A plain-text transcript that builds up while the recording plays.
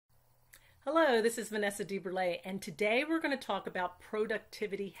Hello, this is Vanessa DeBurlet, and today we're going to talk about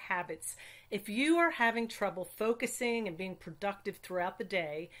productivity habits. If you are having trouble focusing and being productive throughout the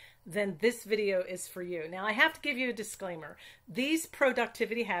day, then this video is for you. Now, I have to give you a disclaimer. These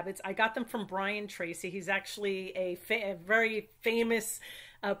productivity habits, I got them from Tracy. He's actually a very famous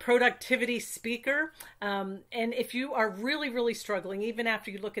productivity speaker. And if you are really struggling, even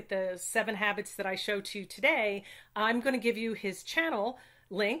after you look at the 7 habits that I show to you today, I'm going to give you his channel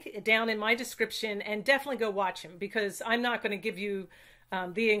link down in my description, and definitely go watch him, because I'm not going to give you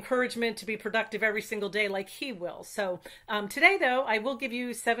the encouragement to be productive every single day like he will. So today, though, I will give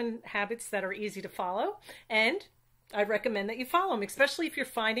you 7 habits that are easy to follow, and I recommend that you follow them, especially if you're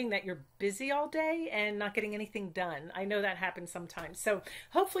finding that you're busy all day and not getting anything done. I know that happens sometimes. So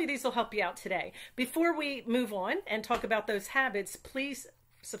hopefully these will help you out today. Before we move on and talk about those habits, please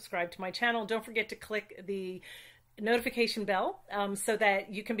subscribe to my channel. Don't forget to click the notification bell so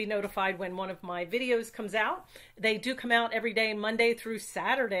that you can be notified when one of my videos comes out. They do come out every day, Monday through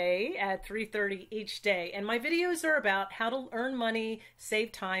Saturday at 3:30 each day. And my videos are about how to earn money,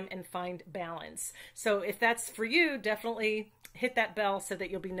 save time, and find balance. So if that's for you, definitely hit that bell so that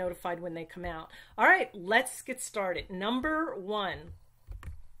you'll be notified when they come out. All right, let's get started. Number 1,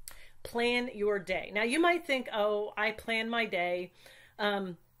 plan your day. Now you might think, oh, I plan my day.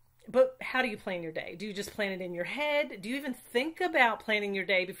 But how do you plan your day? Do you just plan it in your head? Do you even think about planning your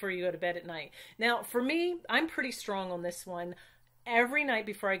day before you go to bed at night? Now, for me, I'm pretty strong on this one. Every night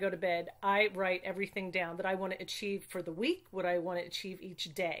before I go to bed, I write everything down that I want to achieve for the week, what I want to achieve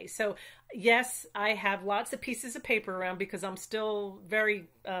each day. So yes, I have lots of pieces of paper around because I'm still very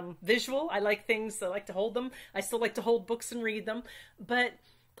visual. I like things. I like to hold them. I still like to hold books and read them. But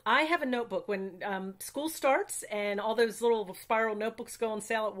I have a notebook when school starts, and all those little spiral notebooks go on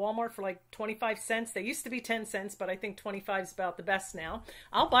sale at Walmart for like 25 cents. They used to be 10 cents, but I think 25 is about the best now.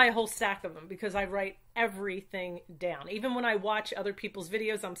 I'll buy a whole stack of them because I write everything down. Even when I watch other people's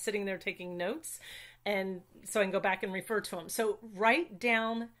videos, I'm sitting there taking notes, and so I can go back and refer to them. So write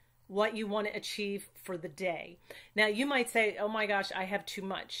down what you want to achieve for the day. Now you might say, oh my gosh, I have too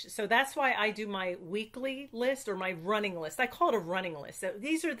much. So that's why I do my weekly list, or my running list. I call it a running list. So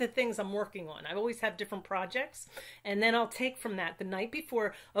these are the things I'm working on. I always have different projects, and then I'll take from that the night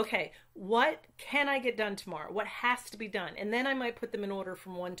before, okay, what can I get done tomorrow? What has to be done? And then I might put them in order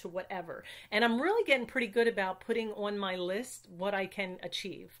from 1 to whatever. And I'm really getting pretty good about putting on my list what I can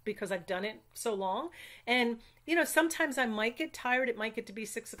achieve because I've done it so long. And you know, sometimes I might get tired. It might get to be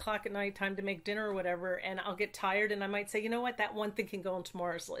 6 o'clock at night, time to make dinner or whatever, and I'll get tired and I might say, you know what, that one thing can go on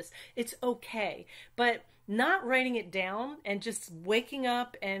tomorrow's list. It's okay. But not writing it down and just waking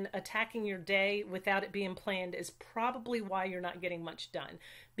up and attacking your day without it being planned is probably why you're not getting much done,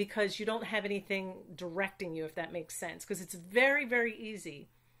 because you don't have anything directing you, if that makes sense. Because it's very easy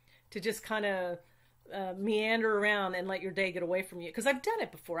to just kind of meander around and let your day get away from you. Because I've done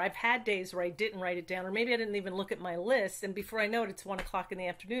it before. I've had days where I didn't write it down, or maybe I didn't even look at my list, and before I know it, it's 1 o'clock in the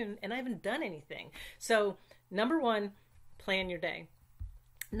afternoon and I haven't done anything. So number 1, plan your day.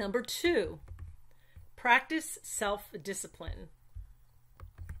 Number 2, practice self-discipline.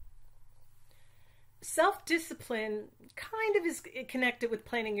 Self-discipline kind of is connected with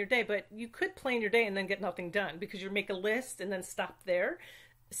planning your day, but you could plan your day and then get nothing done because you make a list and then stop there.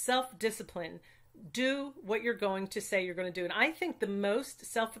 Self-discipline. Do what you're going to say you're going to do. And I think the most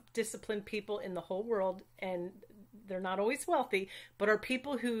self-disciplined people in the whole world, and they're not always wealthy, but are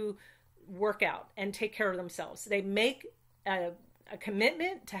people who work out and take care of themselves. They make a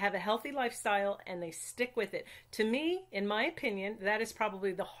commitment to have a healthy lifestyle and they stick with it. To me, in my opinion, that is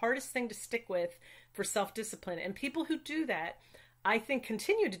probably the hardest thing to stick with for self-discipline. And people who do that, I think,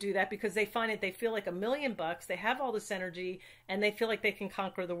 continue to do that because they find it, they feel like $1,000,000, they have all this energy, and they feel like they can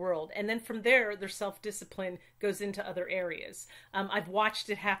conquer the world. And then from there, their self-discipline goes into other areas. I've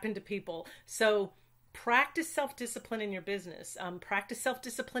watched it happen to people. So practice self-discipline in your business. Practice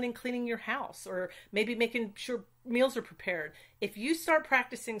self-discipline in cleaning your house, or maybe making sure meals are prepared. If you start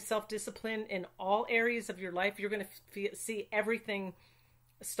practicing self-discipline in all areas of your life, you're going to see everything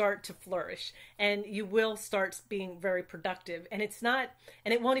start to flourish, and you will start being very productive. And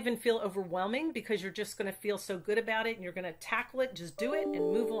it won't even feel overwhelming because you're just going to feel so good about it, and you're going to tackle it, just do it and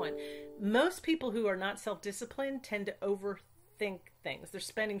move on. Most people who are not self-disciplined tend to overthink things. They're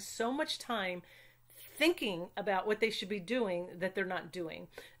spending so much time thinking about what they should be doing that they're not doing.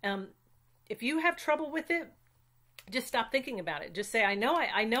 If you have trouble with it, just stop thinking about it. Just say, I know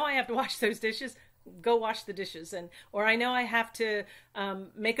I have to wash those dishes. Go wash the dishes. Or I know I have to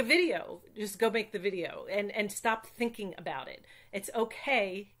make a video. Just go make the video and stop thinking about it. It's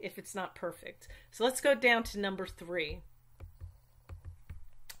okay if it's not perfect. So let's go down to number 3.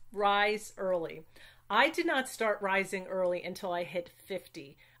 rise early. I did not start rising early until I hit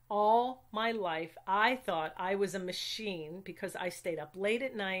 50. All my life, I thought I was a machine because I stayed up late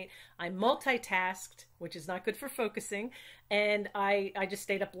at night. I multitasked, which is not good for focusing, and I just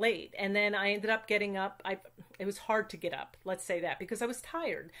stayed up late. And then I ended up getting up. It was hard to get up, let's say that, because I was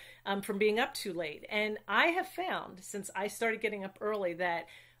tired from being up too late. And I have found, since I started getting up early, that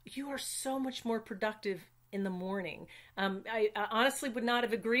you are so much more productive in the morning. I honestly would not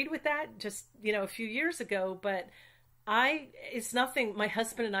have agreed with that just, a few years ago, but it's nothing. My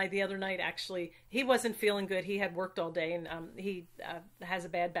husband and I the other night, actually, he wasn't feeling good. He had worked all day, and he has a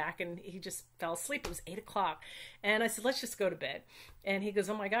bad back, and he just fell asleep. It was 8 o'clock. And I said, let's just go to bed. And he goes,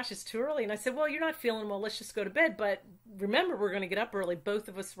 oh my gosh, it's too early. And I said, well, you're not feeling well. Let's just go to bed. But remember, we're going to get up early. Both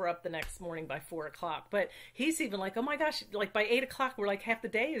of us were up the next morning by 4 o'clock. But he's even like, oh my gosh, like by 8 o'clock, we're like half the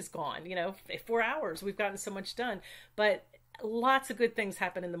day is gone, 4 hours. We've gotten so much done. But lots of good things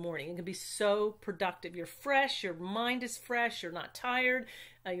happen in the morning. You can be so productive. You're fresh. Your mind is fresh. You're not tired.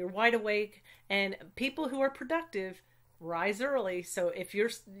 You're wide awake. And people who are productive rise early. So if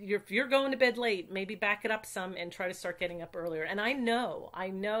you're going to bed late, maybe back it up some and try to start getting up earlier. And I know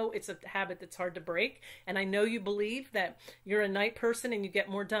it's a habit that's hard to break. And I know you believe that you're a night person and you get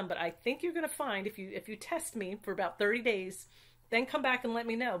more done. But I think you're going to find, if you test me for about 30 days, then come back and let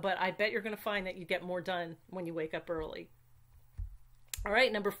me know. But I bet you're going to find that you get more done when you wake up early. All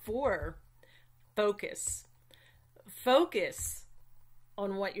right, number 4, focus. Focus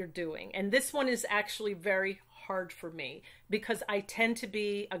on what you're doing. And this one is actually very hard for me because I tend to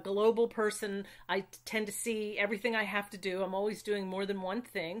be a global person. I tend to see everything I have to do. I'm always doing more than one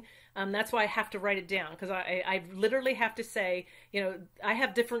thing. That's why I have to write it down, because I literally have to say, I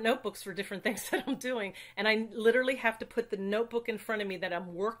have different notebooks for different things that I'm doing. And I literally have to put the notebook in front of me that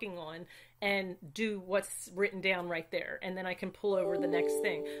I'm working on and do what's written down right there. And then I can pull over the next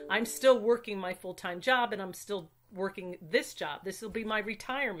thing. I'm still working my full-time job, and I'm still working this job. This will be my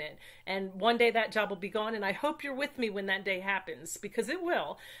retirement. And one day that job will be gone. And I hope you're with me when that day happens, because it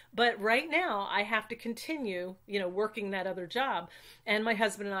will. But right now I have to continue, working that other job. And my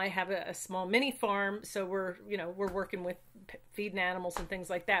husband and I have a small mini farm. So we're working with feeding animals and things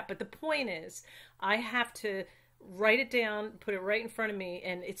like that. But the point is, I have to write it down, put it right in front of me.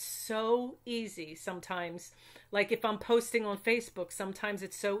 And it's so easy sometimes. Like if I'm posting on Facebook, sometimes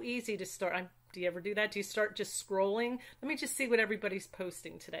it's so easy to start. Do you ever do that? Do you start just scrolling? Let me just see what everybody's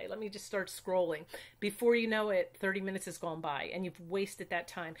posting today. Let me just start scrolling. Before you know it, 30 minutes has gone by and you've wasted that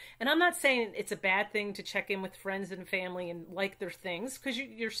time. And I'm not saying it's a bad thing to check in with friends and family and like their things, because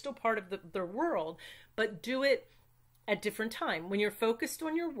you're still part of their world, but do it at different time. When you're focused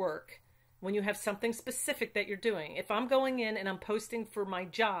on your work, when you have something specific that you're doing. If I'm going in and I'm posting for my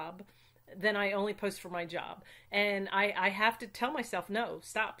job, then I only post for my job. And I have to tell myself, no,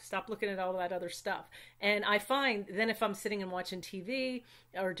 stop looking at all that other stuff. And I find then if I'm sitting and watching TV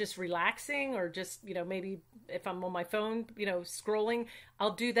or just relaxing, or just, maybe if I'm on my phone, scrolling,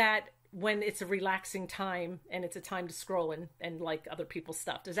 I'll do that when it's a relaxing time and it's a time to scroll and like other people's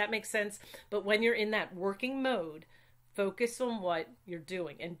stuff. Does that make sense? But when you're in that working mode, focus on what you're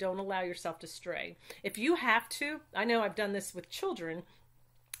doing and don't allow yourself to stray. If you have to, I know I've done this with children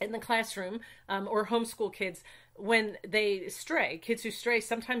in the classroom, or homeschool kids, when they stray, kids who stray,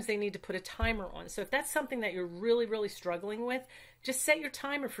 sometimes they need to put a timer on. So if that's something that you're really, really struggling with, just set your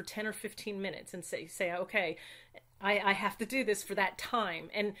timer for 10 or 15 minutes and say, okay, I have to do this for that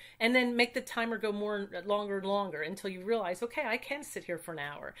time. And then make the timer go longer and longer until you realize, okay, I can sit here for an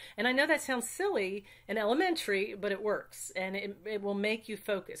hour. And I know that sounds silly and elementary, but it works. And it will make you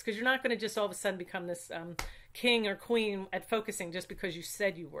focus, because you're not going to just all of a sudden become this king or queen at focusing just because you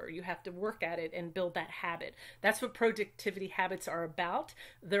said you were. You have to work at it and build that habit. That's what productivity habits are about.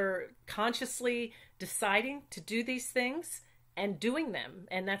 They're consciously deciding to do these things and doing them.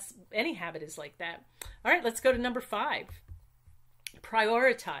 And that's, any habit is like that. All right, let's go to number 5.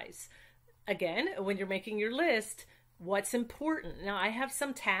 Prioritize. Again, when you're making your list, what's important. Now, I have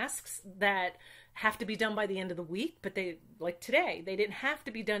some tasks that have to be done by the end of the week, but like today, they didn't have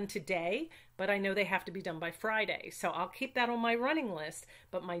to be done today, but I know they have to be done by Friday. So I'll keep that on my running list,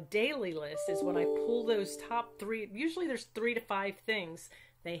 but my daily list is when I pull those top 3, usually there's 3 to 5 things,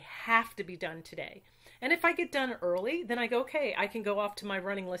 they have to be done today. And if I get done early, then I go, okay, I can go off to my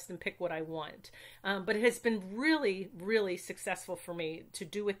running list and pick what I want. But it has been really, really successful for me to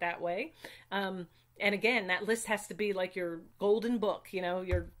do it that way. And again, that list has to be like your golden book,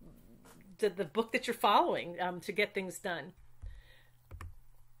 the book that you're following to get things done.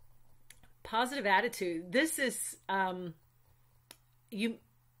 Positive attitude. This is, you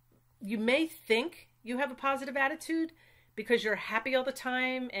may think you have a positive attitude, because you're happy all the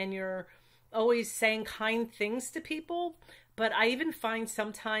time and you're always saying kind things to people. But I even find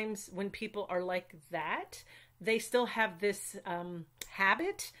sometimes when people are like that, they still have this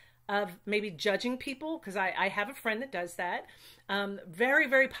habit of maybe judging people, because I have a friend that does that. Very,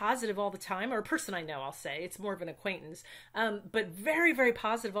 very positive all the time, or a person I know, I'll say. It's more of an acquaintance. But very, very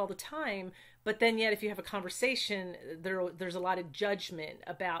positive all the time. But then yet if you have a conversation, there's a lot of judgment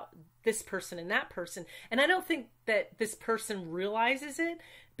about this person and that person. And I don't think that this person realizes it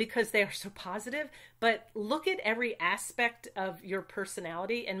because they are so positive. But look at every aspect of your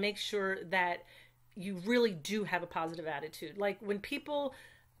personality and make sure that you really do have a positive attitude. Like when people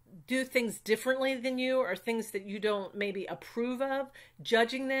do things differently than you or things that you don't maybe approve of,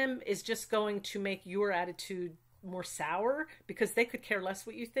 judging them is just going to make your attitude more sour, because they could care less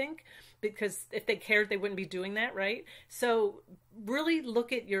what you think, because if they cared, they wouldn't be doing that, right? So really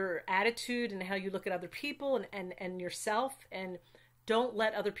look at your attitude and how you look at other people and yourself, and don't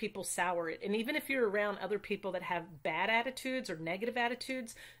let other people sour it. And even if you're around other people that have bad attitudes or negative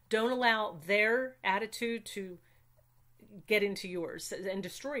attitudes, don't allow their attitude to get into yours and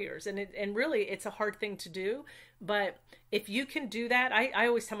destroy yours. And really, it's a hard thing to do. But if you can do that, I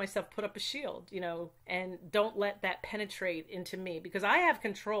always tell myself, put up a shield, and don't let that penetrate into me, because I have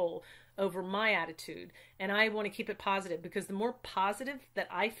control over my attitude and I want to keep it positive, because the more positive that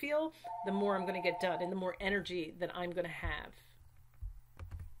I feel, the more I'm going to get done and the more energy that I'm going to have.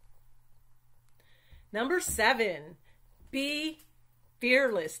 Number 7, be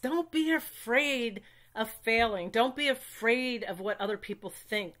fearless. Don't be afraid of failing. Don't be afraid of what other people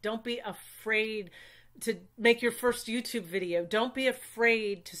think. Don't be afraid to make your first YouTube video. Don't be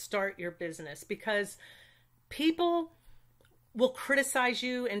afraid to start your business, because people will criticize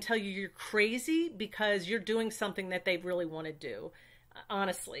you and tell you you're crazy because you're doing something that they really want to do,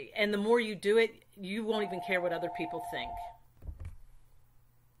 honestly. And the more you do it, you won't even care what other people think.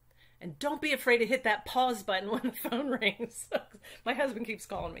 And don't be afraid to hit that pause button when the phone rings. My husband keeps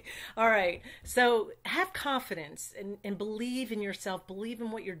calling me. All right. So have confidence and believe in yourself. Believe in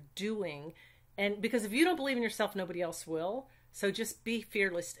what you're doing. And because if you don't believe in yourself, nobody else will. So just be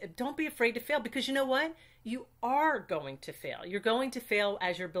fearless. Don't be afraid to fail, because you know what? You are going to fail. You're going to fail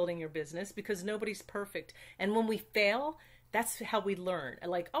as you're building your business, because nobody's perfect. And when we fail, that's how we learn.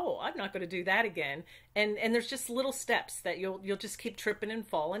 Like, oh, I'm not going to do that again. And there's just little steps that you'll just keep tripping and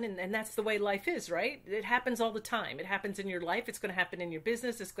falling. And that's the way life is, right? It happens all the time. It happens in your life. It's going to happen in your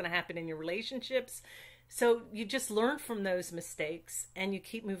business. It's going to happen in your relationships. So you just learn from those mistakes and you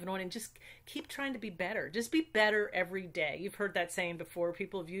keep moving on and just keep trying to be better. Just be better every day. You've heard that saying before.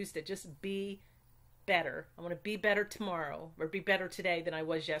 People have used it. Just be better. I want to be better tomorrow, or be better today than I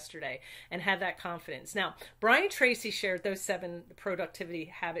was yesterday, and have that confidence. Now, Brian Tracy shared those 7 productivity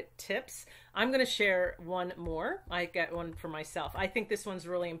habit tips. I'm going to share one more. I got one for myself. I think this one's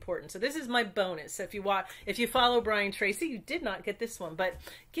really important. So this is my bonus. So if you follow Brian Tracy, you did not get this one, but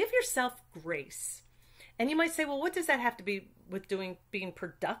give yourself grace. And you might say, well, what does that have to be with being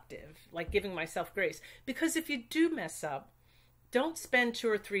productive, like giving myself grace? Because if you do mess up, don't spend 2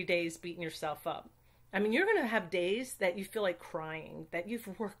 or 3 days beating yourself up. I mean, you're going to have days that you feel like crying, that you've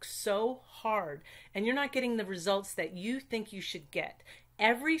worked so hard and you're not getting the results that you think you should get.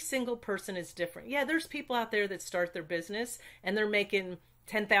 Every single person is different. Yeah, there's people out there that start their business and they're making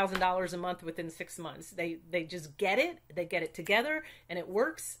 $10,000 a month within 6 months. They just get it. They get it together and it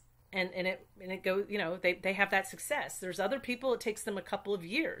works. And it goes, they have that success. There's other people, it takes them a couple of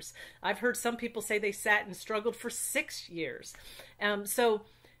years. I've heard some people say they sat and struggled for 6 years. So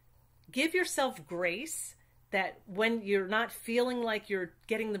give yourself grace that when you're not feeling like you're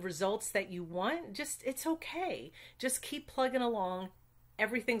getting the results that you want, it's okay. Just keep plugging along.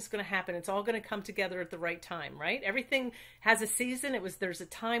 Everything's going to happen. It's all going to come together at the right time, right? Everything has a season. There's a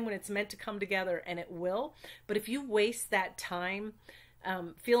time when it's meant to come together, and it will. But if you waste that time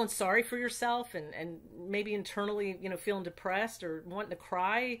feeling sorry for yourself and maybe internally, feeling depressed or wanting to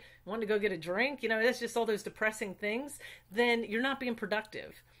cry, wanting to go get a drink, that's just all those depressing things, then you're not being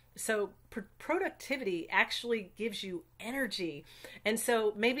productive. So productivity actually gives you energy. And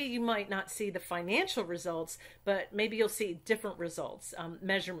so maybe you might not see the financial results, but maybe you'll see different results,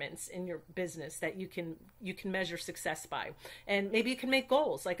 measurements in your business that you can measure success by. And maybe you can make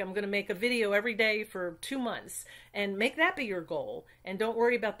goals. Like, I'm going to make a video every day for 2 months, and make that be your goal. And don't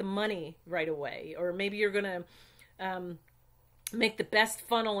worry about the money right away. Or maybe you're going to make the best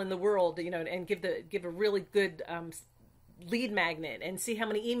funnel in the world, and give a really good lead magnet and see how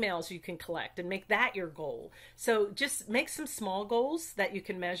many emails you can collect and make that your goal. So just make some small goals that you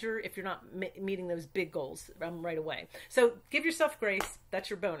can measure if you're not meeting those big goals right away. So give yourself grace. That's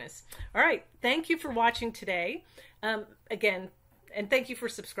your bonus. All right. Thank you for watching today. Again, and thank you for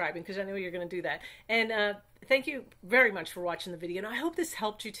subscribing, because I know you're going to do that. And thank you very much for watching the video. And I hope this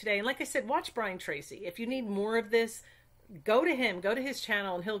helped you today. And like I said, watch Brian Tracy. If you need more of this, go to him, go to his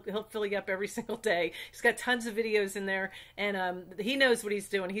channel, and he'll fill you up every single day. He's got tons of videos in there, and he knows what he's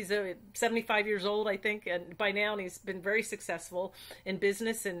doing. He's 75 years old, I think, and by now, and he's been very successful in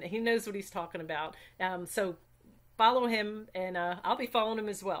business, and he knows what he's talking about. So follow him, and I'll be following him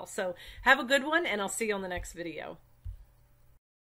as well. So have a good one, and I'll see you on the next video.